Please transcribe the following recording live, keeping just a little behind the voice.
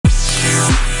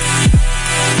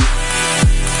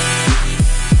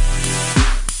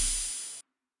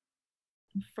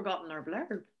forgotten our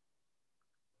blurb.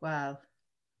 Well,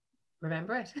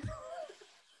 remember it.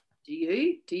 Do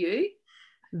you?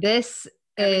 This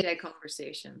everyday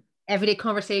conversation. Everyday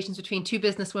conversations between two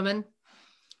businesswomen.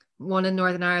 One in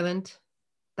Northern Ireland,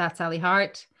 that's Ali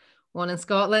Hart. One in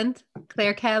Scotland,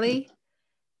 Claire Kelly.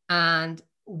 And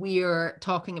we're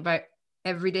talking about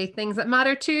everyday things that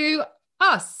matter to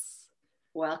us.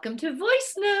 Welcome to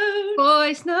Voice Notes.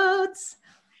 Voice Notes.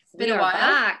 It's been a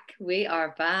while. We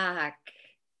are back.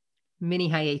 Mini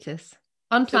hiatus.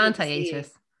 Unplanned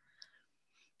hiatus.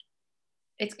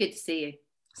 It's good to see you.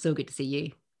 So good to see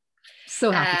you. So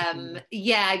happy to see you.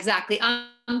 Yeah, exactly.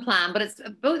 Unplanned, but it's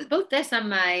both this and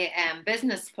my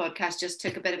business podcast just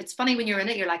took a bit of, it's funny when you're in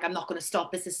it, you're like, I'm not going to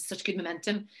stop this. This is such good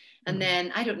momentum. And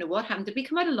then I don't know what happened. Did we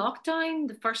come out of lockdown?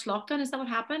 The first lockdown? Is that what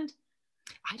happened?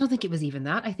 I don't think it was even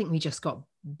that. I think we just got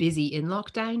busy in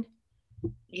lockdown.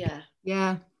 Yeah.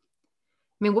 Yeah. I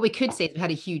mean, what we could say is we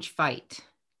had a huge fight.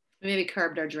 We maybe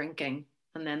curbed our drinking,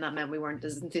 and then that meant we weren't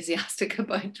as enthusiastic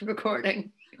about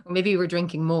recording. Or maybe we were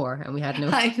drinking more and we had no.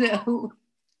 I know.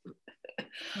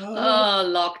 Oh,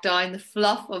 lockdown. The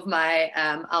fluff of my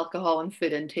alcohol and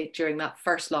food intake during that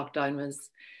first lockdown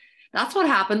that's what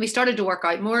happened. We started to work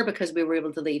out more because we were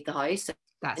able to leave the house.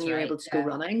 And you were able to go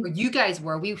running. Well, you guys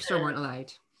were. We still weren't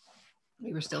allowed.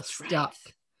 We were still stuck.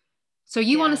 Right. So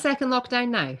you on a second lockdown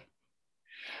now?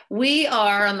 We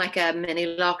are on like a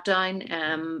mini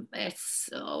lockdown. It's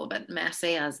a bit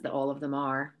messy, as all of them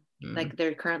are. Like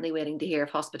they're currently waiting to hear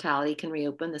if hospitality can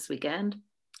reopen this weekend.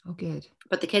 Oh, good.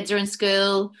 But the kids are in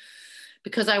school.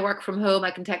 Because I work from home,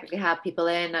 I can technically have people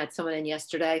in. I had someone in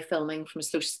yesterday filming from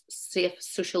a safe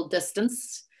social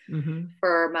distance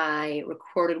for my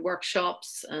recorded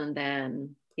workshops. And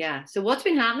then, so what's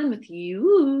been happening with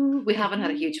you? We haven't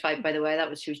had a huge fight, by the way.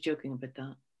 She was joking about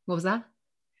that. What was that?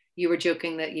 You were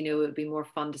joking that, it would be more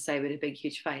fun to say with a big,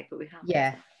 huge fight, but we haven't.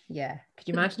 Yeah. Could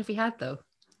you imagine if we had, though?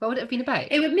 What would it have been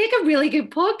about? It would make a really good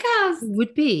podcast. It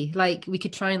would be. Like, we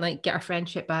could try and get our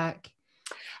friendship back.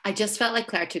 I just felt like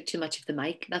Claire took too much of the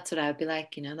mic. That's what I would be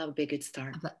like, that would be a good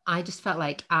start. But I just felt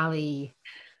like Ali,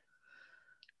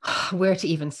 where to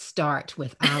even start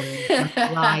with Ali,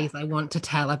 what lies I want to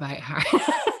tell about her.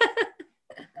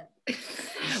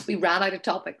 We ran out of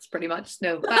topics pretty much.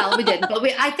 No, well, we didn't, but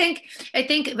I think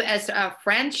as our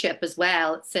friendship as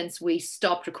well, since we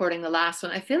stopped recording the last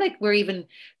one, I feel like we're even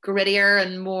grittier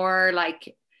and more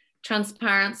like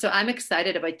transparent. So I'm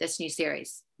excited about this new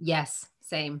series. Yes,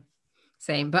 same.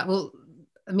 But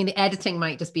the editing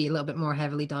might just be a little bit more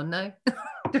heavily done now,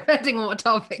 depending on what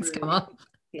topics come up.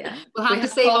 Yeah. We'll have to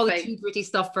save all the too gritty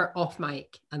stuff for off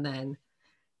mic and then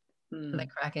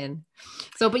crack in.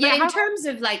 So, but in terms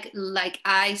of like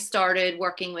I started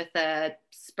working with a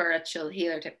spiritual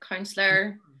healer type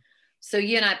counselor. So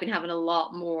you and I have been having a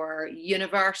lot more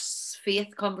universe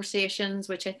faith conversations,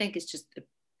 which I think is just a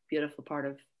beautiful part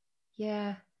of.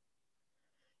 Yeah.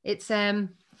 It's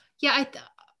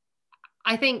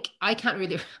I think I can't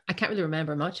really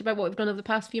remember much about what we've done over the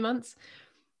past few months.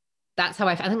 That's how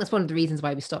I think that's one of the reasons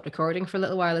why we stopped recording for a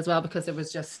little while as well, because there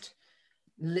was just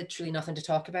literally nothing to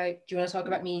talk about. Do you want to talk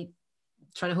about me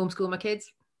trying to homeschool my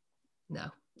kids? No,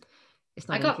 it's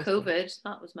not. I got COVID.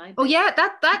 That was my. Oh yeah,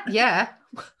 that yeah.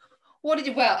 What did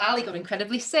you? Well, Ali got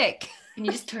incredibly sick. Can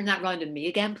you just turn that round on me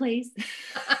again, please?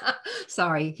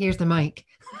 Sorry. Here's the mic.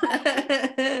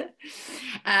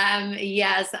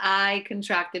 Yes, I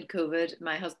contracted COVID.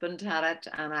 My husband had it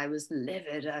and I was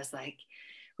livid. I was like,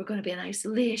 we're going to be in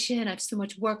isolation. I have so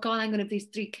much work on. I'm going to have these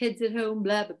 3 kids at home,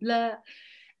 blah, blah, blah.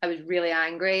 I was really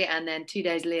angry. And then 2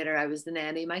 days later, I was the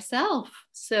nanny myself.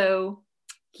 So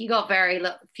he got very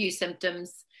few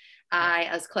symptoms. I,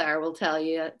 as Claire will tell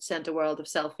you, sent a world of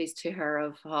selfies to her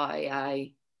of how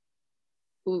it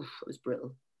was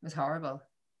brutal. It was horrible.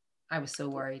 I was so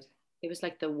worried. It was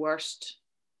like the worst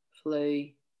flu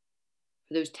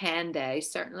for those 10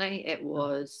 days. Certainly it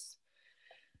was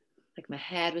like my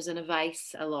head was in a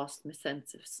vice. I lost my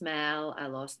sense of smell. I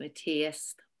lost my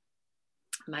taste.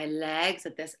 My legs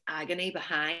had this agony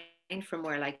behind from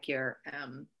where like your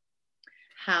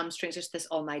hamstrings, just this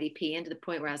almighty pain to the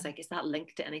point where I was like, is that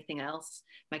linked to anything else?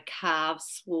 My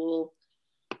calves swole.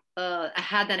 I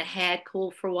had then a head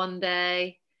cold for one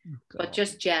day. But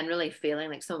just generally feeling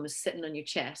like someone was sitting on your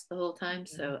chest the whole time.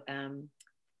 So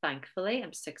thankfully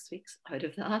I'm 6 weeks out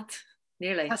of that.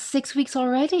 Nearly. That's 6 weeks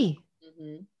already.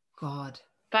 God.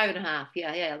 5.5.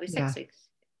 Yeah, it'll be 6 weeks.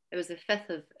 It was the 5th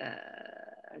of the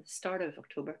start of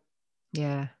October.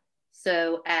 Yeah.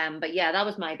 So but yeah, that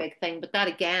was my big thing. But that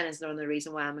again is another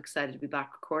reason why I'm excited to be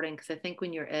back recording, because I think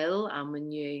when you're ill and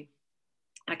when you,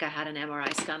 like I had an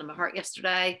MRI scan of my heart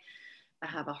yesterday, I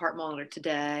have a heart monitor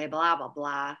today, blah, blah,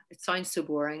 blah. It sounds so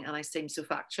boring and I seem so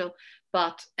factual,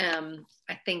 but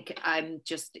I think I'm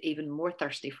just even more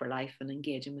thirsty for life and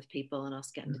engaging with people and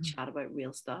us getting to chat about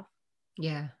real stuff.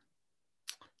 Yeah.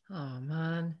 Oh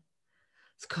man.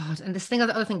 It's God. And this thing,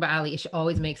 the other thing about Ali is she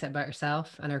always makes it about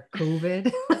herself and her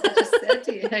COVID. I just said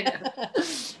to you.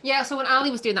 Yeah. So when Ali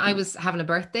was doing that, I was having a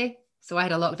birthday. So I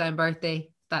had a lockdown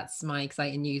birthday. That's my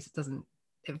exciting news. It doesn't.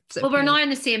 Well, we're now on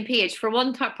the same page. For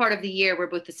one part of the year, we're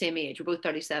both the same age. We're both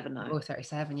 37 now. Oh,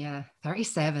 37. Yeah.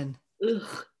 37.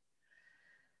 Ugh.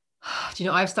 Do you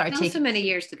know, I've started taking so many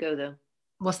years to go though.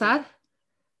 What's that?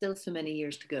 Still so many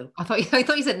years to go. I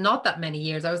thought you said not that many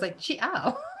years. I was like, gee,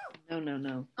 ow.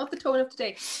 No. Not the tone of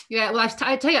today. Yeah, well,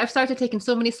 I tell you, I've started taking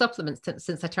so many supplements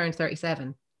since I turned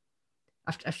 37.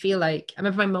 I feel like, I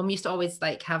remember my mum used to always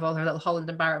like have all her little Holland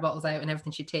and Barrett bottles out and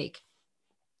everything she'd take.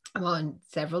 I'm on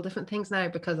several different things now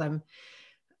because I'm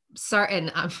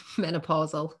certain I'm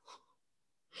menopausal.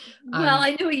 Well,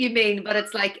 I know what you mean, but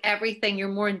it's like everything, you're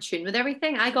more in tune with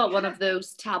everything. I got one of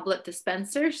those tablet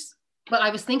dispensers. But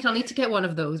I was thinking I need to get one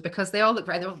of those because they all look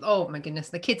right. Oh my goodness,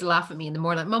 the kids laugh at me in the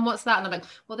morning, like, Mum, what's that? And I'm like,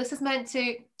 well, this is meant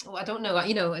to, oh, I don't know.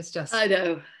 You know, it's just, I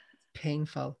know,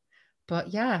 painful.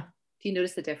 But yeah. Do you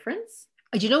notice the difference?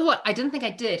 Do you know what? I didn't think I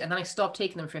did. And then I stopped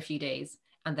taking them for a few days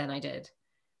and then I did.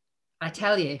 I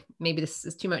tell you, maybe this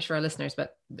is too much for our listeners,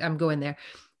 but I'm going there.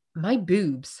 My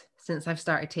boobs, since I've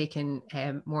started taking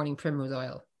morning primrose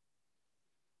oil,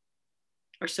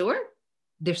 are sore?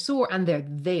 They're sore and they're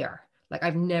there. Like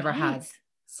I've never had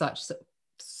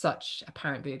such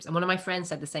apparent boobs. And one of my friends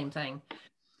said the same thing.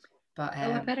 But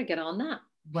I better get on that.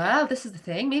 Well, this is the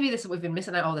thing. Maybe this is what we've been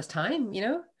missing out all this time, you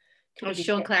know? I was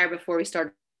showing Claire before we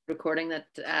started recording that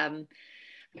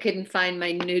I couldn't find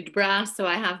my nude bra, so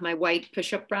I have my white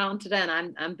push-up bra on today,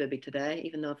 and I'm booby today,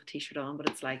 even though I have a t-shirt on, but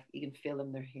it's like you can feel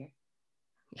them, they're here.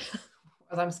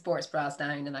 Well, I'm sports bras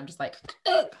down and I'm just like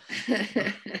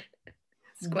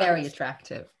it's very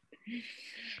attractive.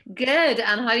 Good.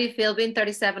 And how do you feel being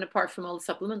 37 apart from all the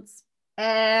supplements?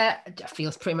 It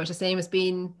feels pretty much the same as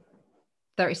being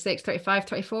 36, 35,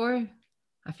 34.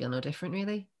 I feel no different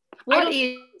really. What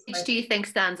age do you think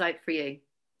stands out for you?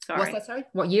 Sorry. What's that, sorry?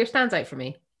 What year stands out for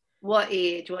me? What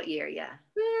age? What year? Yeah.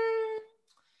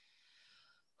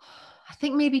 I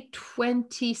think maybe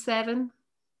 27.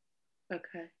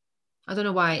 Okay. I don't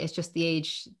know why. It's just the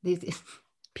age. These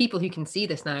people who can see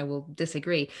this now will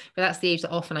disagree, but that's the age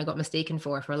that often I got mistaken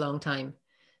for a long time.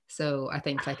 So I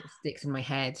think like it sticks in my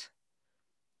head.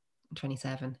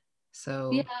 27.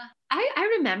 So yeah,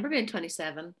 I remember being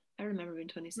 27. I remember being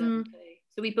 27 too.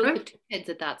 So we both had 2 kids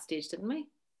at that stage, didn't we?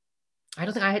 I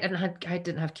don't think I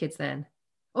didn't have kids then.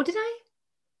 Oh, did I?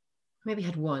 Maybe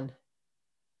had 1.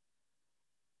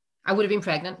 I would have been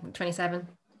pregnant at 27. I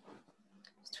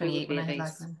was 28 when I had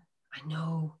Lachlan. I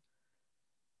know.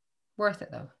 Worth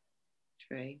it though.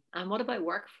 True. And what about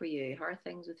work for you? How are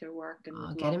things with your work?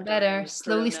 And getting better.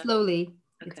 Slowly.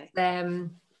 Okay.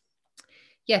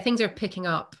 Yeah, things are picking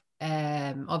up.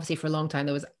 Obviously for a long time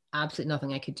there was absolutely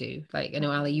nothing I could do. Like I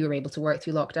know Ali, you were able to work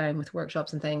through lockdown with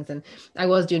workshops and things, and I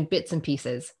was doing bits and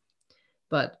pieces,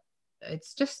 but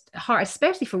it's just hard,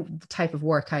 especially for the type of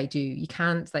work I do. You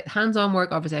can't, like hands-on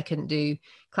work, obviously I couldn't do.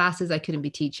 Classes I couldn't be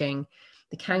teaching.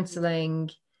 The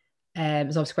counseling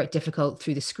is obviously quite difficult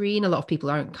through the screen. A lot of people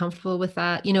aren't comfortable with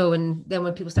that, you know, and then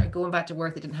when people started going back to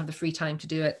work, they didn't have the free time to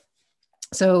do it.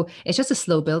 So it's just a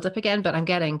slow build up again, but I'm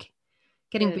getting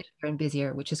busier and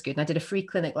busier, which is good. And I did a free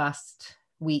clinic last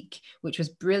week, which was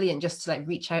brilliant, just to like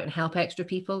reach out and help extra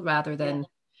people rather than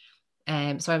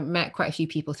so I met quite a few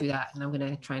people through that, and I'm going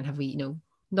to try and have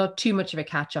not too much of a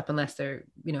catch up unless they're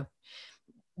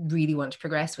really want to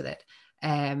progress with it,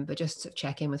 but just to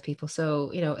check in with people.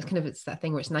 So it's that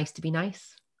thing where it's nice to be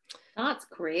nice. That's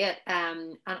great.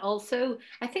 And also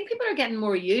I think people are getting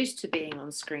more used to being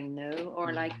on screen though,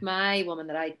 or like my woman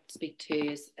that I speak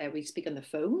to is we speak on the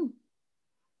phone.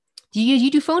 Do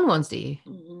you do phone ones, do you?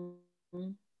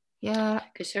 Mm-hmm. Yeah,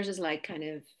 because hers is like kind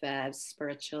of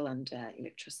spiritual and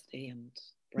electricity and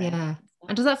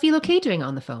and does that feel okay doing it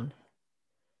on the phone?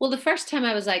 Well, the first time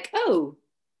I was like, oh,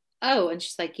 and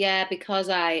she's like, yeah, because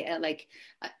I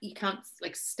you can't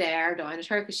like stare down at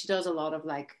her because she does a lot of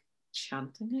like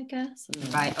chanting, I guess.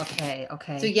 Right.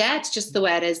 Okay. So yeah, it's just the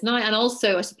way it is now. And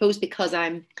also I suppose because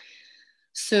I'm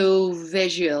so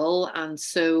visual and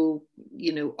so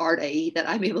arty that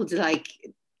I'm able to like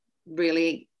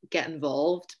really get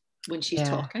involved when she's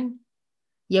talking.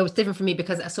 Yeah, it's different for me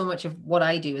because so much of what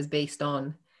I do is based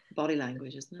on body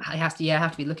language, isn't it? I have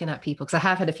to be looking at people, because I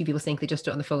have had a few people think they just do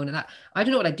it on the phone, and I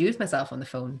don't know what I do with myself on the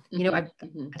phone. I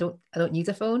don't use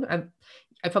a phone.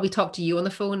 I probably talk to you on the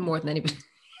phone more than anybody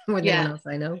more than anyone Yeah. else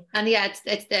I know. And yeah,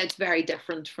 it's very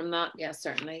different from that. Yeah,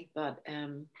 certainly. But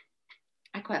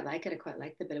I quite like it. I quite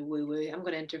like the bit of woo woo. I'm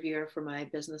going to interview her for my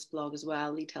business blog as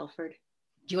well, Lee Telford.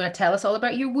 Do you want to tell us all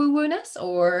about your woo woo-ness,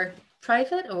 or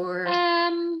private, or?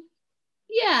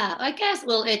 Yeah, I guess.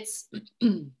 Well, it's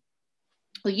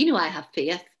well, you know, I have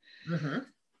faith.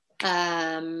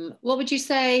 What would you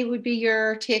say would be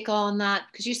your take on that?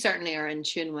 Because you certainly are in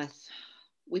tune with.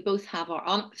 We both have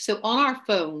on our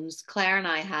phones. Claire and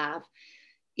I have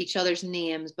each other's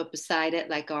names, but beside it,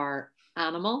 like our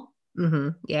animal.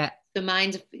 Yeah. So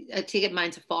mine's, I take it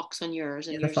mine's a fox on yours,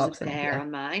 and yours is a bear on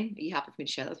mine. Are you happy for me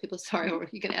to share that with people? Sorry, or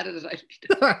you can edit it out.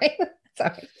 All right.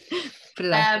 Sorry. Put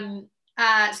it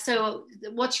out. So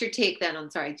what's your take then on,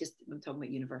 sorry, just I'm talking about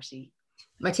university.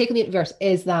 My take on the universe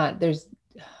is that there's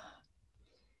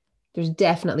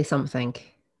definitely something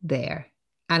there.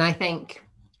 And I think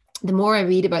the more I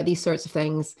read about these sorts of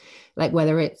things, like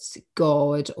whether it's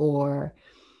God or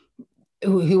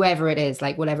whoever it is,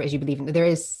 like whatever it is you believe in, there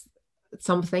is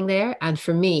something there. And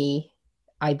for me,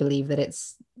 I believe that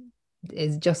it's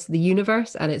just the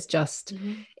universe, and it's just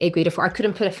a greater force. I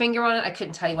couldn't put a finger on it. I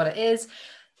couldn't tell you what it is.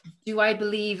 Do I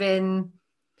believe in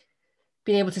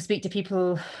being able to speak to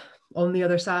people on the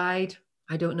other side?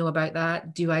 I don't know about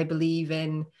that. Do I believe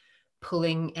in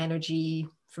pulling energy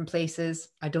from places?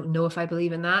 I don't know if I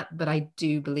believe in that, but I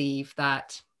do believe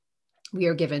that we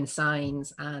are given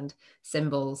signs and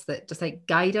symbols that just like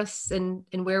guide us in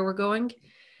where we're going.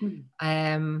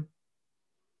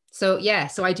 So yeah,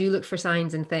 so I do look for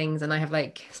signs and things, and I have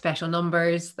like special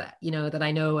numbers that, you know, that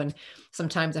I know. And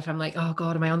sometimes if I'm like, oh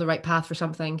God, am I on the right path for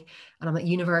something? And I'm like,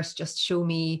 universe, just show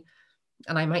me.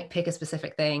 And I might pick a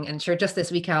specific thing. And sure, just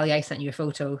this week, Ali, I sent you a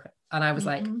photo, and I was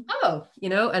like, oh, you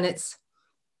know, and it's,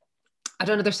 I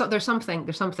don't know, there's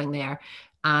something there.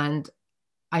 And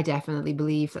I definitely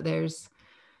believe that there's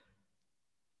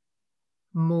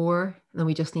more, and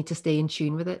we just need to stay in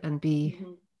tune with it and be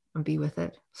with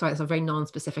it. Sorry, it's a very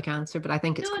non-specific answer, but I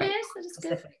think it's quite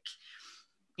specific. Good.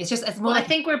 It's just, it's more. Well, I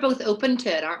think we're both open to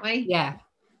it, aren't we? Yeah.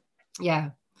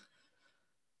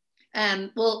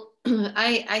 Well,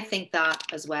 I think that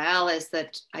as well is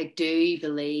that I do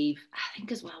believe, I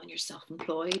think as well, when you're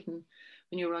self-employed and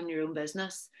when you run your own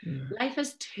business, life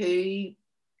is too,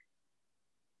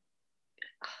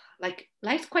 like,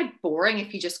 life's quite boring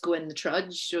if you just go in the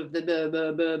trudge of the blah,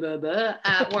 blah, blah, blah, blah.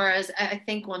 Whereas I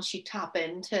think once you tap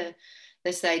into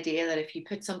this idea that if you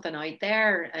put something out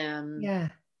there,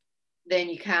 then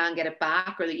you can get it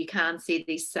back, or that you can see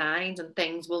these signs and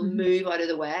things will move out of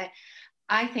the way.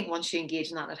 I think once you engage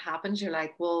in that, it happens. You're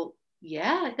like, well,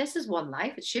 yeah, this is one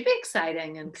life. It should be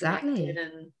exciting and connected.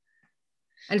 And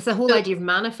it's the whole idea of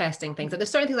manifesting things. Like, there's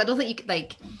certain things I don't think you could,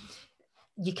 like,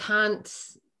 you can't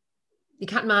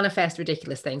manifest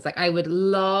ridiculous things. Like, I would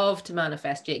love to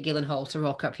manifest Jake Gyllenhaal to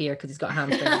rock up here because he's got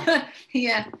hamstrings.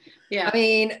 Yeah. I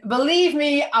mean, believe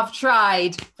me, I've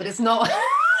tried, but it's not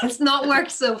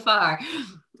worked so far.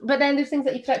 But then there's things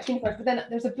that you put out to universe. But then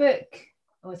there's a book.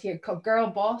 Oh, it's here, called Girl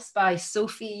Boss by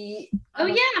Sophie. Oh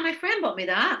yeah, my friend bought me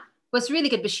that. Well, it's really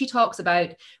good, but she talks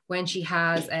about when she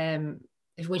has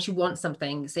when she wants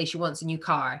something, say she wants a new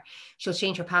car, she'll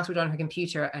change her password on her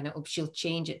computer, and she'll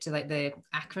change it to like the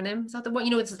acronym. Is that the one? You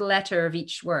know, it's the letter of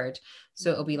each word.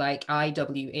 So it'll be like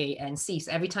IWANC.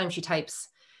 So every time she types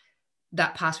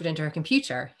that password into her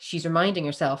computer, she's reminding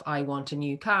herself, I want a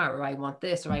new car, or I want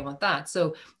this, or I want that.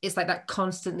 So it's like that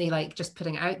constantly, like, just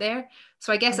putting it out there.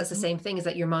 So I guess that's the same thing, is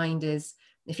that your mind is,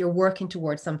 if you're working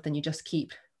towards something, you just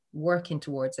keep working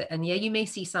towards it. And yeah, you may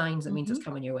see signs that means it's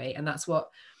coming your way, and that's what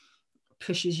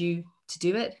pushes you to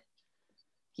do it,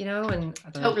 you know. And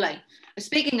I don't know.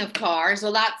 Speaking of cars,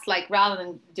 well, that's like, rather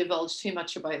than divulge too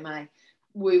much about my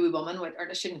woo-woo woman, or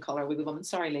I shouldn't call her woo-woo woman,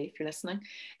 sorry Lee if you're listening,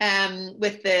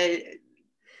 with the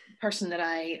person that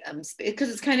I am, because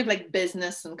it's kind of like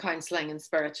business and counselling and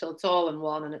spiritual, it's all in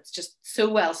one, and it's just so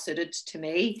well suited to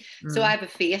me. So I have a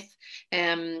faith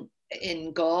in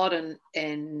God and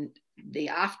in the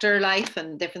afterlife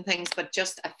and different things, but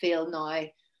just I feel now,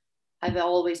 I've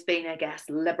always been, I guess,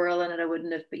 liberal in it. I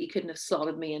wouldn't have, but you couldn't have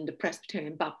slotted me into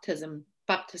Presbyterian Baptist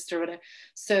or whatever.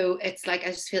 So it's like, I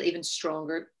just feel even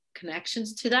stronger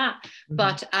connections to that.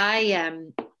 But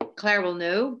Claire will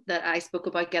know that I spoke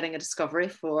about getting a Discovery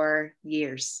for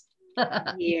years.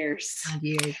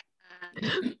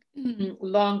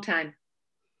 Long time.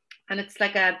 And it's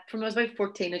like, from when I was about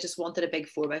 14, I just wanted a big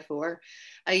 4x4.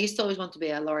 I used to always want to be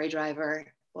a lorry driver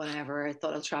whenever I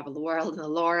thought I'd travel the world in a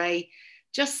lorry.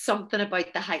 Just something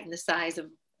about the height and the size of,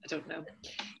 I don't know,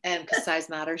 because size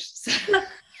matters.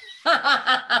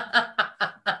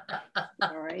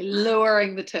 Sorry. Sorry,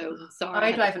 lowering the tone. Sorry.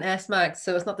 I drive an S-Max,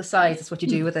 so it's not the size, it's what you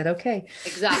do with it. Okay.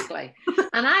 Exactly.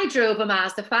 And I drove a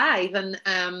Mazda 5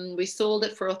 and we sold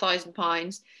it for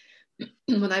 £1,000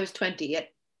 when I was 28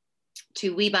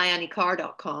 to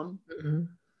WeBuyAnyCar.com. Mm-hmm.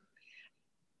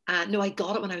 No, I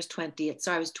got it when I was 28.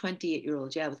 Sorry, I was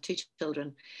 28-year-old, yeah, with 2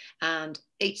 children, and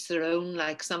each their own.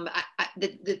 Like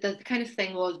the kind of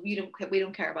thing was, we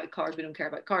don't care about cars. We don't care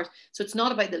about cars. So it's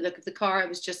not about the look of the car. It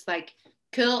was just like,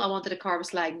 cool. I wanted a car with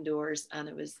sliding doors, and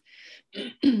it was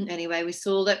anyway. We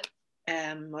sold it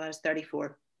when I was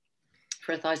 34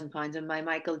 for £1,000. And my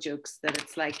Michael jokes that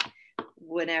it's like,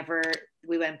 whenever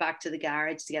we went back to the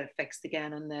garage to get it fixed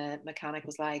again, and the mechanic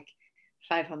was like,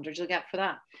 500 you'll get for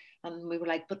that. And we were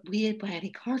like, but We Buy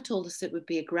Any Car told us it would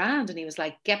be £1,000. And he was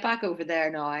like, get back over there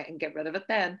now and get rid of it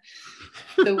then.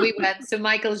 So we went. So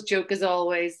Michael's joke is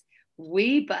always,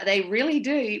 they really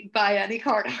do buy any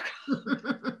car.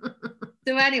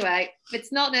 So anyway,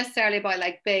 it's not necessarily about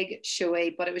like big,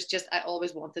 showy, but it was just, I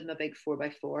always wanted my big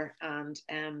 4x4.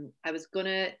 And I was going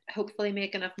to hopefully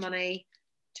make enough money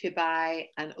to buy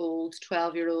an old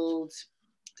 12-year-old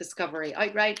Discovery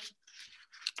outright.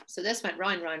 So this went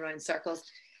round in circles.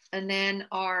 And then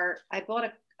I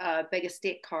bought a big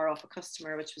estate car off a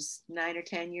customer, which was 9 or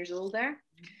 10 years old there.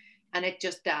 And it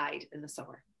just died in the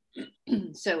summer.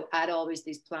 So I had always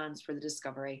these plans for the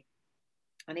Discovery.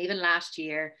 And even last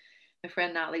year, my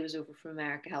friend Natalie was over from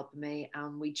America helping me.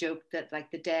 And we joked that like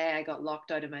the day I got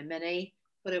locked out of my Mini,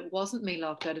 but it wasn't me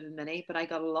locked out of the Mini, but I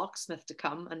got a locksmith to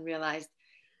come and realized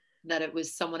that it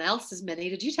was someone else's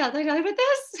Mini. Did I tell you about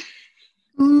this?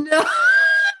 No.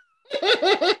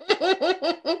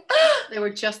 They were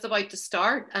just about to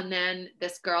start, and then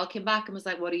this girl came back and was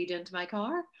like, what are you doing to my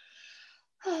car?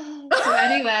 So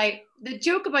anyway, the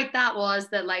joke about that was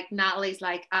that like Natalie's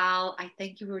like, Al, I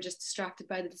think you were just distracted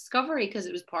by the Discovery because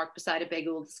it was parked beside a big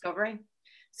old Discovery.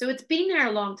 So it's been there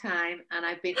a long time, and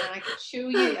I could show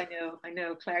you. I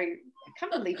know, Claire, I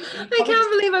can't believe it. I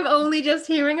can't believe I'm only just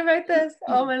hearing about this.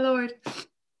 Oh my Lord.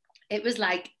 It was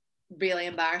like really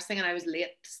embarrassing, and I was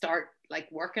late to start like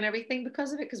work and everything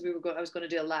because of it, because I was going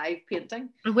to do a live painting.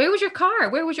 And where was your car?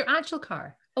 Where was your actual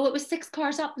car? Oh, it was 6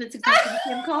 cars up, and it's exactly the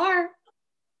same car.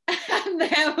 And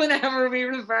then whenever we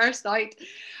reversed out,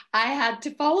 I had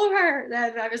to follow her.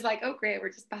 Then I was like, oh great, we're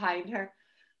just behind her.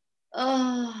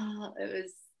 Oh, it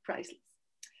was priceless.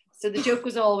 So the joke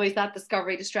was always that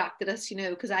Discovery distracted us,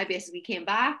 because I basically came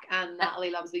back, and Natalie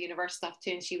loves the universe stuff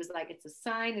too, and she was like, it's a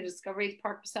sign, the Discovery's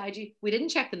parked beside you. We didn't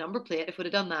check the number plate. If we'd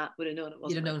have done that, we'd have known it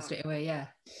wasn't. You'd have known straight away, yeah.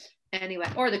 Anyway,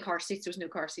 or the car seats. There was no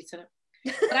car seats in it.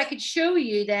 But I could show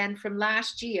you then from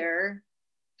last year,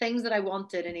 things that I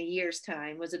wanted in a year's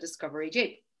time was a Discovery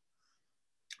Jeep.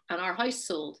 And our house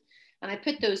sold. And I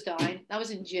put those down. That was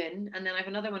in June. And then I have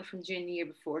another one from June the year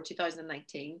before,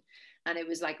 2019. And it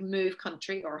was like move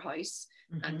country or house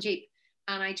and Jeep.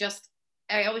 And I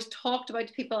always talked about it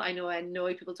to people. I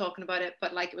know people talking about it,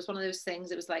 but like it was one of those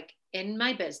things. It was like in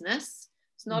my business.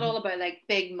 It's not all about like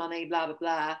big money, blah, blah,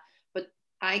 blah. But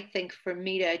I think for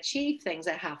me to achieve things,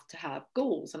 I have to have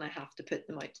goals and I have to put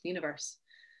them out to the universe.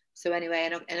 So anyway,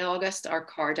 in August, our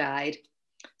car died.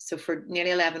 So for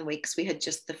nearly 11 weeks, we had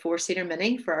just the 4-seater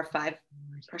Mini for our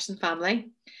 5-person family.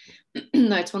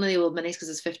 Now it's one of the old Minis because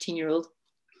it's 15-year-old.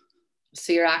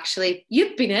 So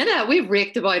you've been in it. We've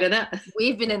raked about in it.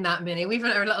 We've been in that Mini. We've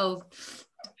been our little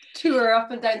tour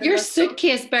up and down. Your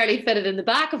suitcase barely fitted in the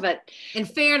back of it. In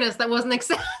fairness, that wasn't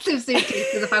excessive suitcase,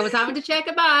 because if I was having to check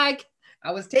a bag,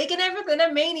 I was taking everything I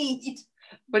may need.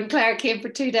 When Claire came for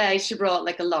 2 days, she brought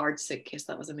like a large suitcase.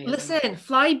 That was amazing. Listen,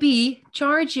 Flybe,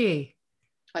 charge you.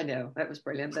 I know, that was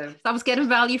brilliant though. That was getting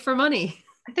value for money.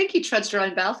 I think you trudged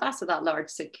around Belfast with that large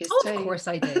suitcase too. Of course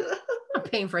I did. I'm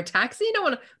paying for a taxi. No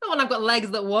one I've got legs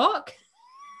that walk.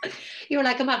 You were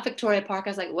like, I'm at Victoria Park.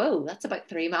 I was like, whoa, that's about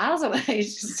 3 miles away.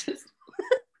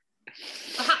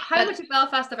 How much of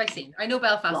Belfast have I seen? I know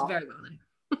Belfast very well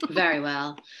now. Very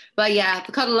well. But yeah,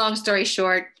 to cut a long story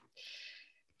short,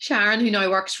 Sharon, who now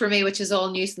works for me, which is all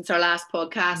new since our last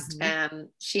podcast,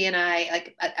 she and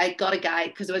I got a guy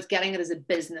because I was getting it as a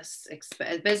business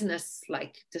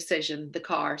like decision, the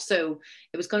car. So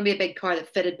it was going to be a big car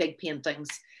that fitted big paintings.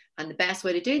 And the best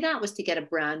way to do that was to get a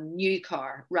brand new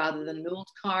car rather than an old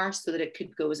car so that it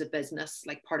could go as a business,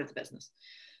 like part of the business.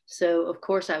 So of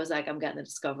course I was like, I'm getting a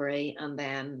Discovery. And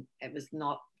then it was a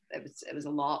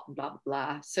lot and blah, blah,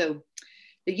 blah. So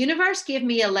the universe gave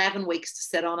me 11 weeks to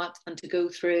sit on it and to go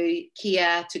through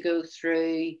Kia, to go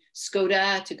through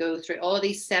Skoda, to go through all of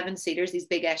these 7-seaters, these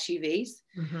big SUVs.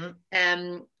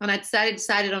 And I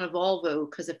decided on a Volvo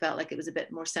because I felt like it was a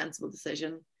bit more sensible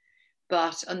decision.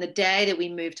 But on the day that we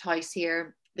moved house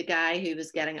here, the guy who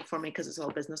was getting it for me, because it's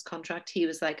all business contract, he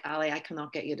was like, Ali, I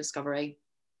cannot get you a Discovery.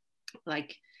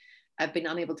 Like, I've been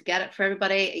unable to get it for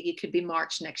everybody. It could be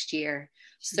March next year.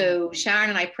 So Sharon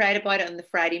and I prayed about it on the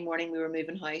Friday morning we were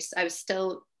moving house. I was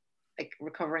still like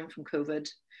recovering from COVID.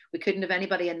 We couldn't have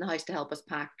anybody in the house to help us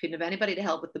pack. Couldn't have anybody to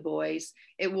help with the boys.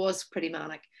 It was pretty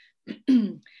manic.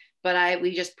 But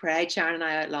we just prayed, Sharon and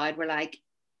I out loud. We're like,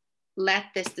 let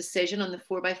this decision on the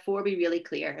 4x4 be really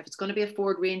clear. If it's going to be a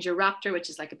Ford Ranger Raptor, which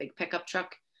is like a big pickup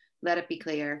truck, let it be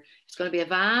clear. If it's going to be a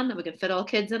van and we can fit all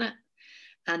kids in it.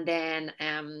 And then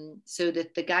so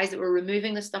that the guys that were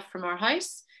removing the stuff from our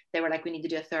house, they were like, we need to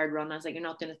do a third run. I was like, you're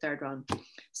not doing a third run.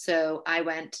 So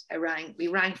we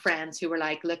rang friends who were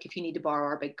like, look, if you need to borrow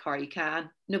our big car, you can.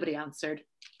 Nobody answered.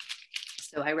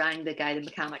 So I rang the guy, the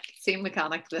mechanic, same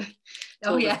mechanic that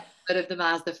told us out of the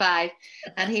Mazda 5.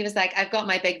 And he was like, I've got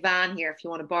my big van here if you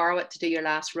want to borrow it to do your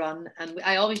last run. And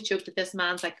I always joked that this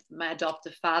man's like my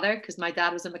adoptive father, because my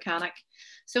dad was a mechanic.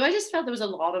 So I just felt there was a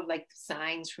lot of like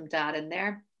signs from dad in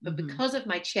there. But because of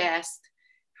my chest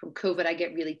from COVID, I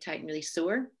get really tight and really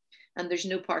sore. And there's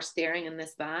no power steering in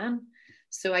this van.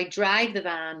 So I drive the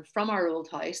van from our old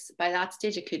house. By that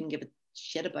stage, I couldn't give a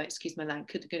shit about, excuse my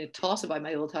language, couldn't toss about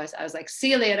my old house. I was like,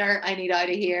 see you later. I need out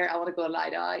of here. I want to go lie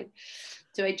down.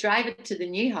 So I drive it to the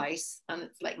new house, and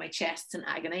it's like my chest's in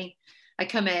agony. I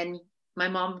come in, my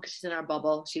mom, because she's in our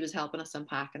bubble, she was helping us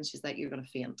unpack, and she's like, you're going to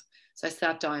faint. So I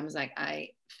sat down. I was like, I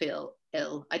feel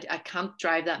ill. I can't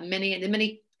drive that mini. And the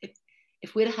mini,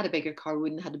 if we'd have had a bigger car, we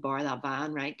wouldn't have had to borrow that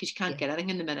van, right? Because you can't get anything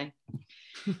in the mini.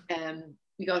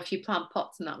 We got a few plant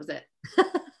pots, and that was it.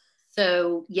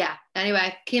 So yeah, anyway,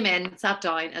 I came in, sat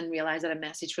down, and realized that a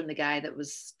message from the guy that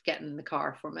was getting the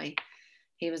car for me.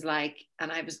 He was like,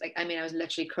 and I was like, I mean, I was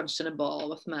literally crunched in a ball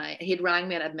with he'd rang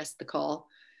me and I'd missed the call.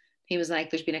 He was like,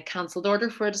 there's been a cancelled order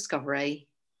for a Discovery.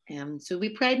 So we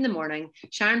prayed in the morning.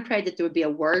 Sharon prayed that there would be a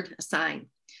word, a sign.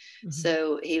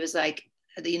 So he was like,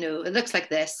 you know, it looks like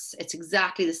this. It's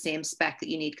exactly the same spec that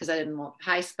you need, because I didn't want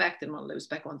high spec, didn't want low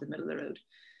spec, I wanted the middle of the road.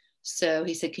 So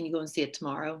he said, can you go and see it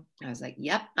tomorrow? I was like,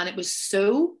 yep. And it was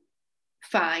so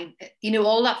fine. You know,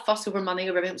 all that fuss over money,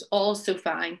 over everything was all so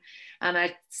fine. And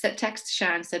I texted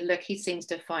Sharon and said, look, he seems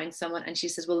to have found someone. And she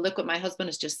says, well, look what my husband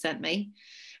has just sent me.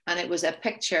 And it was a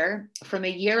picture from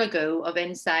a year ago of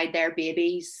inside their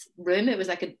baby's room. It was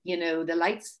like, you know, the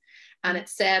lights. And it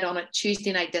said on it,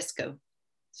 Tuesday night disco.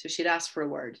 So she'd asked for a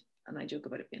word. And I joke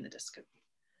about it being the disco.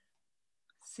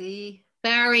 See?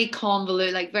 Very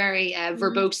convoluted, like very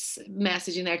verbose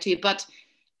messaging there too. But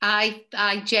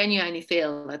I genuinely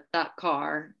feel that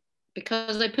car,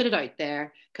 because I put it out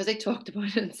there, because I talked about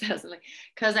it incessantly,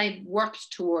 because I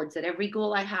worked towards it. Every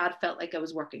goal I had felt like I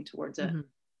was working towards it.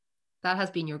 That has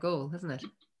been your goal, hasn't it?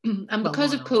 And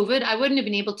because of COVID, I wouldn't have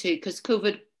been able to, because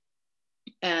COVID,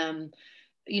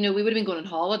 you know, we would have been going on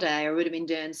holiday, or would have been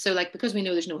doing, so like, because we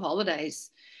know there's no holidays,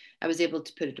 I was able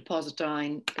to put a deposit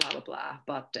down, blah, blah, blah.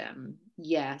 But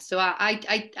yeah, so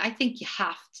I think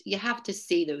you have to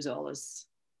see those all as.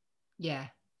 Yeah.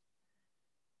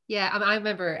 Yeah, I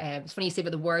remember, it's funny you say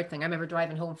about the word thing. I remember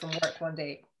driving home from work one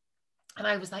day, and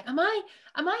I was like, am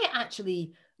I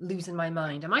actually losing my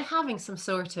mind? Am I having some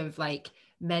sort of like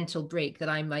mental break, that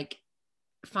I'm like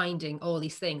finding all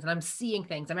these things and I'm seeing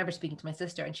things? I remember speaking to my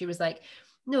sister, and she was like,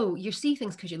 no, you see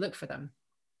things because you look for them.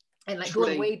 And like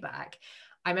going way back,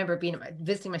 I remember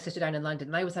visiting my sister down in London,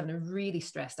 and I was having a really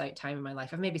stressed out time in my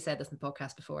life. I've maybe said this in the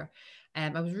podcast before. I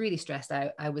was really stressed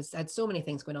out. I had so many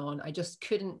things going on. I just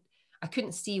couldn't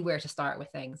see where to start with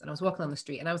things. And I was walking on the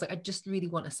street, and I was like, I just really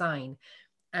want a sign.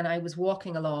 And I was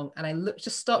walking along, and I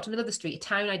just stopped in the middle of the street, a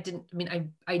town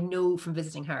I know from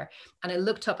visiting her. And I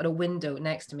looked up at a window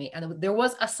next to me, and there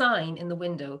was a sign in the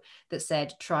window that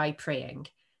said, try praying.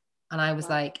 And I was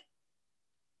like,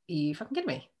 are you fucking kidding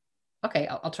me? Okay,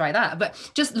 I'll try that.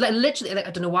 But just literally,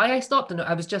 I don't know why I stopped. And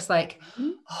I was just like,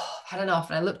 had enough.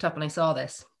 And I looked up and I saw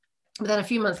this. But then a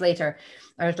few months later,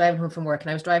 I was driving home from work, and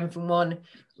I was driving from one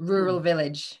rural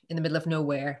village in the middle of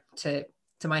nowhere to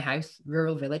my house,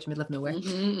 rural village, middle of nowhere.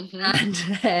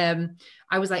 And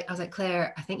I was like,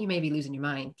 Claire, I think you may be losing your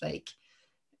mind. Like,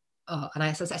 and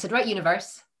I said, right,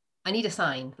 universe, I need a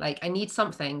sign. Like, I need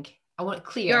something. I want it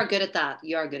clear. You're good at that.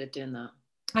 You are good at doing that.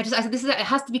 I said, it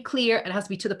has to be clear, and it has to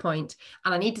be to the point,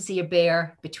 and I need to see a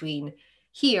bear between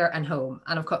here and home.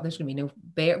 And of course, there's going to be no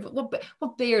bear.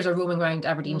 What bears are roaming around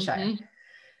Aberdeenshire? And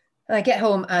I get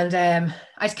home, and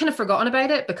I just kind of forgotten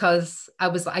about it, because I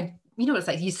was like, you know what it's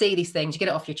like, you say these things, you get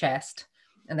it off your chest,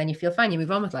 and then you feel fine, you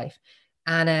move on with life.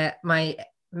 And my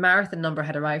marathon number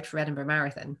had arrived for Edinburgh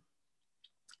Marathon,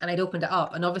 and I'd opened it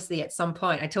up, and obviously at some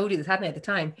point, I told you this, hadn't I, at the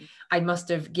time, I must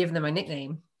have given them a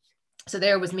nickname. So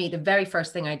there was me. The very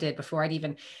first thing I did before I'd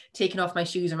even taken off my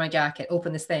shoes or my jacket,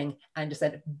 opened this thing and just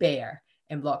said bear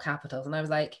in block capitals. And I was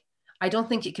like, I don't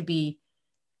think it could be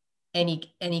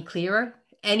any clearer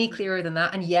than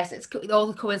that. And yes, it's all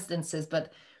the coincidences,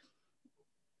 but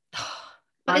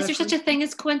is there such a thing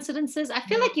as coincidences? I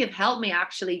feel like you've helped me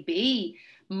actually be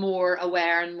more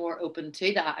aware and more open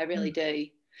to that. I really do.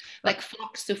 Like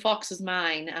fox, so fox is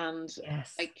mine, and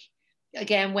yes, like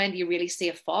again, when do you really see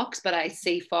a fox? But I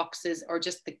see foxes, or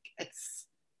just it's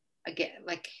again,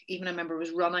 like even I remember I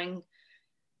was running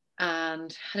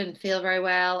and I didn't feel very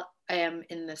well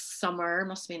in the summer,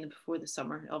 must have been before the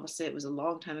summer. Obviously it was a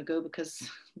long time ago because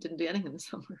I didn't do anything in the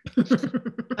summer.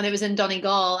 And it was in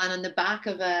Donegal, and on the back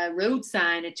of a road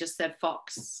sign it just said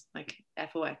fox, like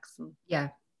FOX. Yeah.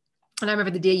 And I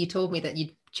remember the day you told me that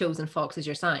you'd chosen fox as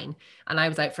your sign, and I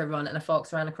was out for a run and a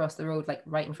fox ran across the road, like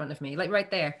right in front of me, like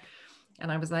right there.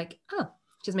 And I was like, oh,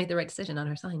 she's made the right decision on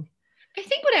her sign. I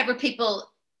think whatever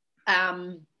people,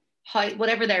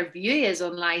 whatever their view is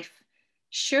on life,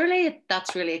 surely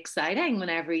that's really exciting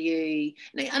whenever you,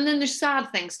 and then there's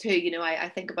sad things too. You know, I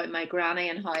think about my granny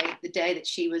and how the day that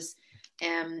she was,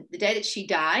 the day that she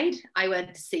died, I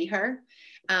went to see her,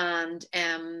 and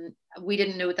we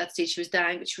didn't know at that stage she was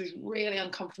dying, but she was really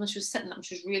uncomfortable. She was sitting up,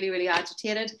 she was really, really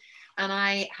agitated. And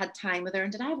I had time with her.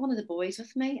 And did I have one of the boys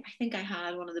with me? I think I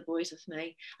had one of the boys with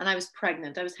me. And I was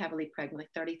pregnant. I was heavily pregnant,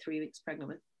 like 33 weeks pregnant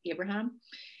with Abraham.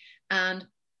 And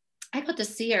I got to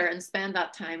see her and spend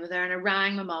that time with her. And I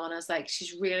rang my mom and I was like,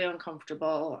 she's really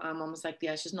uncomfortable. And mom was like,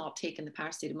 yeah, she's not taking the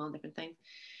paracetamol and different things.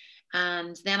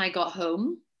 And then I got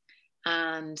home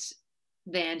and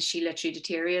then she literally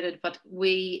deteriorated. But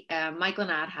we, Michael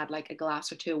and I had like a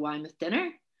glass or two of wine with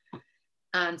dinner.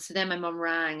 And so then my mom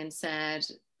rang and said,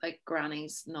 like,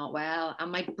 Granny's not well.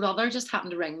 And my brother just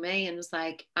happened to ring me and was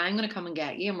like, I'm going to come and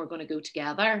get you and we're going to go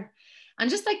together.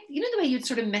 And just like, you know, the way you'd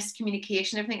sort of miss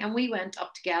communication, everything. And we went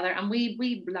up together and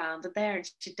we landed there,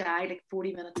 and she died like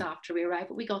 40 minutes after we arrived,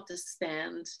 but we got to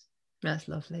spend. That's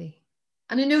lovely.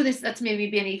 And I know that's maybe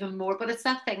being even more, but it's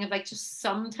that thing of like, just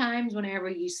sometimes whenever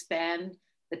you spend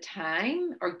the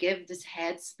time or give this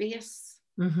headspace,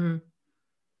 mm-hmm.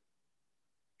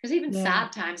 Because even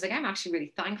sad times, like I'm actually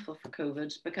really thankful for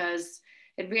COVID because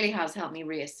it really has helped me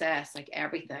reassess like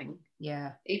everything.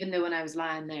 Yeah. Even though when I was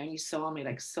lying there and you saw me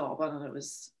like sobbing, and it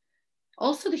was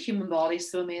also the human body is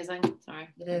so amazing. Sorry,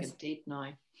 it is deep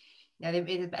now. Yeah,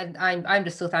 and I'm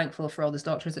just so thankful for all those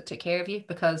doctors that took care of you,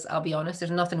 because I'll be honest,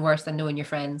 there's nothing worse than knowing your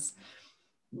friends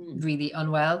really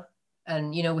unwell,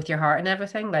 and you know, with your heart and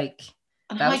everything, like.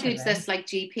 And how good's this like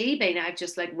GP being? I've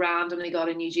just like randomly got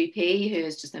a new GP who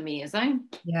is just amazing.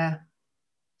 Yeah.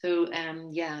 So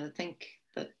yeah, I think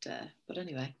that but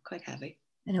anyway, quite heavy.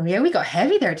 Anyway, yeah, we got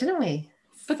heavy there, didn't we?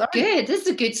 But sorry. Good. This is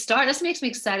a good start. This makes me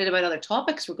excited about other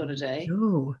topics we're going to do.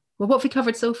 Oh, well, what have we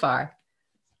covered so far?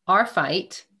 Our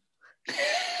fight.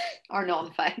 Our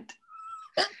non-fight.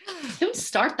 Don't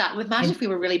start that. Imagine if we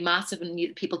were really massive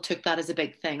and people took that as a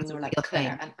big thing. And they were like,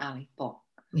 Claire and Annie, but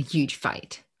a huge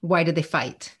fight. Why did they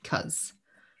fight? Because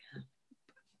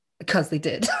they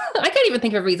did. I can't even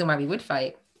think of a reason why we would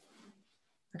fight.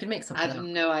 I could make something I have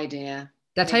no idea.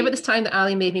 Did I tell you about this time that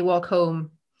Ali made me walk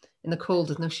home in the cold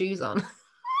with no shoes on? Did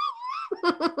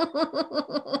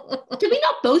we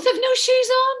not both have no shoes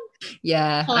on?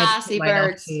 Yeah. Classy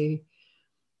birds.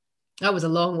 That was a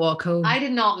long walk home. I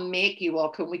did not make you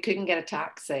walk home. We couldn't get a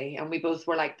taxi and we both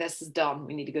were like, this is done.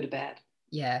 We need to go to bed.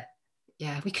 Yeah.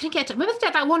 Yeah, we couldn't get to. Remember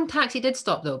that one taxi did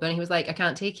stop though, but he was like, I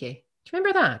can't take you. Do you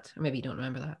remember that? Or maybe you don't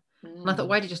remember that. And I thought,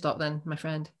 why did you stop then, my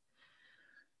friend?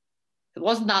 It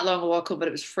wasn't that long a walk home, but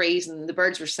it was freezing. The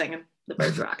birds were singing. The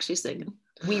birds were actually singing.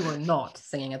 We were not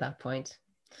singing at that point.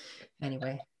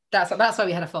 Anyway, that's why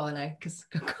we had a falling out, because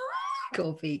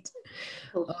cold feet.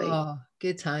 Oh,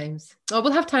 good times. Oh,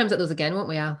 we'll have times like those again, won't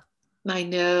we, Al? I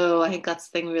know. I think that's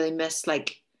the thing we really missed.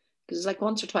 Like, because it's like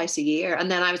once or twice a year. And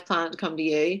then I was planning to come to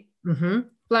you. Mm-hmm.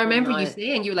 Well, I remember you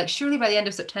saying, you were like, surely by the end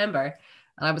of September.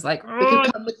 And I was like, we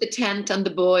could come with the tent and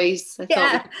the boys. I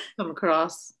thought we could come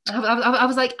across. I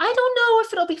was like, I don't know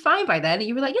if it'll be fine by then. And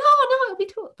you were like, no, it'll be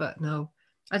too. But no,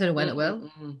 I don't know when it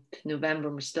will. November,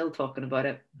 we're still talking about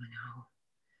it. I know.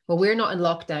 Well, we're not in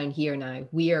lockdown here now.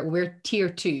 We're tier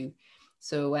 2.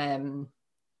 So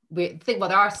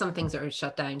there are some things that are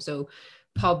shut down. So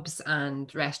pubs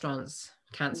and restaurants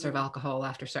can't serve alcohol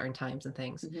after certain times and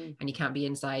things, and you can't be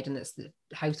inside, and it's the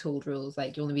household rules,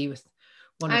 like you only be with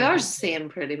one. Ours same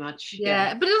pretty much.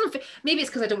 Yeah, but it doesn't. Maybe it's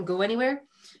because I don't go anywhere,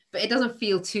 but it doesn't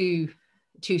feel too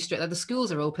strict. Like the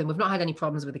schools are open. We've not had any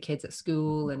problems with the kids at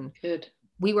school, and good.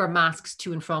 We wear masks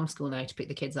to and from school now to pick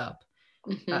the kids up.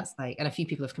 That's like, and a few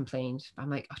people have complained. I'm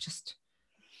like, just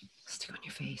Stick on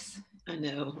your face. I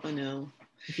know.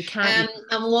 If you can't.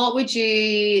 And what would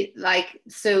you like?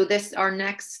 So our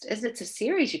next, it's a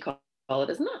series you call it,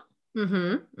 isn't it?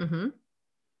 Mm-hmm.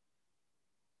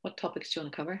 What topics do you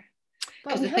want to cover?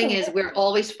 Well, Because the thing is, we're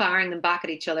always firing them back at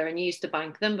each other, and you used to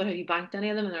bank them, but have you banked any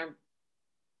of them in our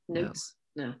notes?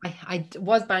 No. I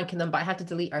was banking them, but I had to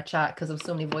delete our chat because there was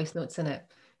so many voice notes in it.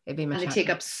 It'd be my and they take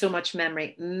up so much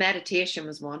memory. Meditation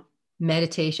was one.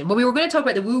 Meditation. Well, we were going to talk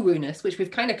about the woo-woo-ness, which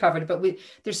we've kind of covered, but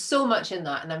there's so much in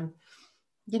that. And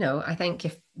I think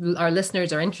if our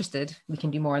listeners are interested, we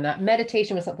can do more on that.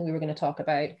 Meditation was something we were going to talk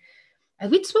about.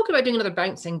 And we'd spoken about doing another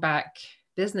bouncing back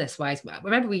business-wise.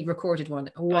 Remember we recorded one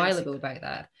a while ago about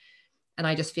that. And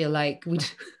I just feel like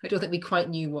I don't think we quite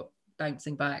knew what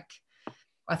bouncing back.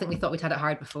 I think we thought we'd had it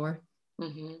hard before.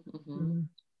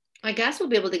 I guess we'll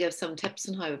be able to give some tips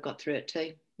on how we've got through it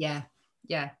too. Yeah.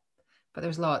 But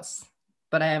there's lots.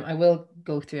 But I will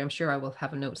go through. I'm sure I will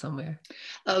have a note somewhere.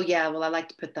 Oh yeah, well I like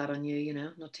to put that on you.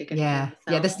 Not take it. Yeah.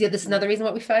 This is another reason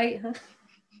why we fight. Huh?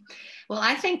 Well,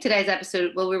 I think today's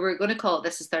episode. Well, we were going to call it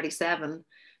 "This Is 37,"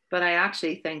 but I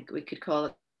actually think we could call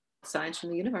it "Signs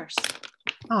from the Universe."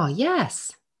 Oh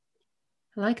yes,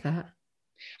 I like that.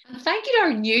 And thank you to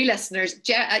our new listeners.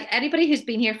 Anybody who's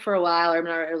been here for a while or in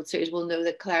our old series will know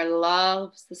that Claire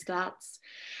loves the stats.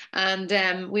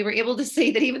 And we were able to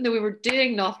see that even though we were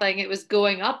doing nothing, it was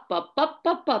going up.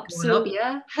 So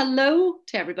hello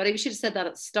to everybody. We should have said that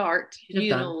at the start.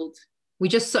 New and old. We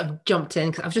just sort of jumped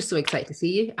in because I was just so excited to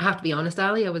see you. I have to be honest,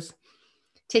 Ali. I was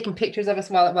taking pictures of us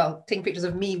taking pictures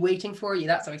of me waiting for you.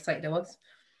 That's how excited I was.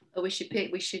 Oh, we should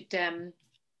get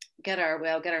our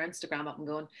Instagram up and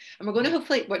going. And we're going to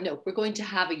hopefully, we're going to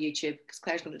have a YouTube because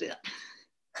Claire's going to do that.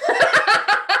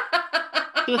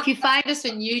 So if you find us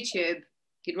on YouTube,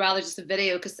 you'd rather just a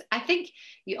video, because I think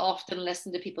you often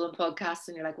listen to people on podcasts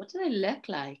and you're like, what do they look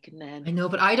like? And then I know,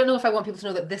 but I don't know if I want people to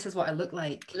know that this is what I look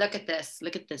like. Look at this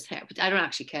hair. But I don't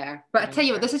actually care. But I tell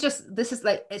you what, this is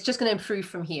like, it's just going to improve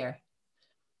from here.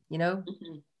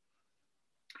 Mm-hmm.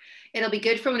 It'll be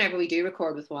good for whenever we do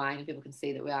record with wine and people can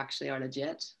see that we actually are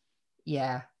legit.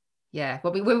 Yeah.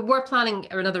 Well, we were planning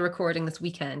another recording this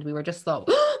weekend. We were just thought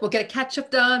we'll get a catch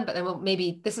up done, but then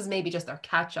this is maybe just our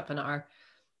catch up and our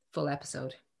full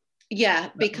episode. Yeah,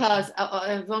 because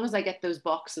as long as I get those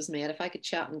boxes made, if I could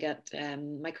chat and get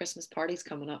my Christmas party's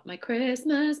coming up. My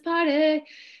Christmas party.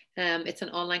 It's an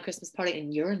online Christmas party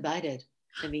and you're invited.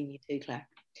 I mean, you too, Claire.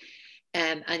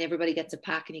 And everybody gets a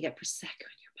pack and you get Prosecco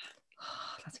in your pack.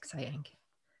 Oh, that's exciting.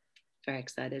 Very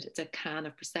excited. It's a can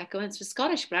of Prosecco and it's a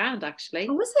Scottish brand actually.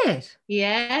 Oh, is it?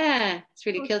 Yeah, it's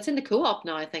really cool. It's in the co-op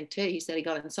now, I think too. He said he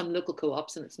got it in some local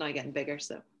co-ops and it's now getting bigger.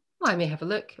 So well, I may have a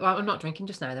look. Well, I'm not drinking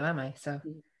just now though, am I? So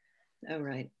oh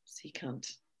right, so you can't,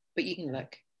 but you can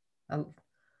look.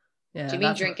 Yeah. Do you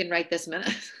mean drinking right this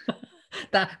minute?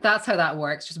 that's how that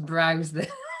works. Just browse the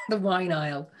wine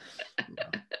aisle.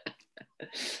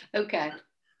 Okay,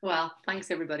 well,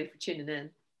 thanks everybody for tuning in.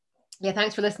 Yeah,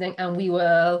 thanks for listening, and we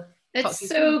will. It's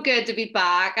so good to be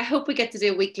back. I hope we get to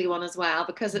do a weekly one as well,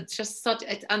 because it's just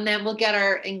and then we'll get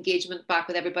our engagement back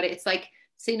with everybody. It's like,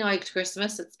 see, now it's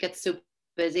Christmas, it gets so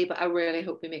busy, but I really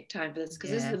hope we make time for this,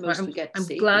 because this is the most we get to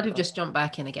see. I'm glad we've just jumped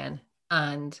back in again,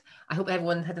 and I hope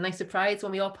everyone had a nice surprise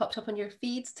when we all popped up on your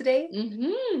feeds today.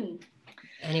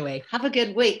 Anyway, have a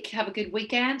good week, have a good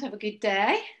weekend, have a good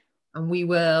day, and we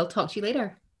will talk to you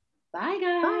later. Bye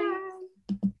guys. Bye.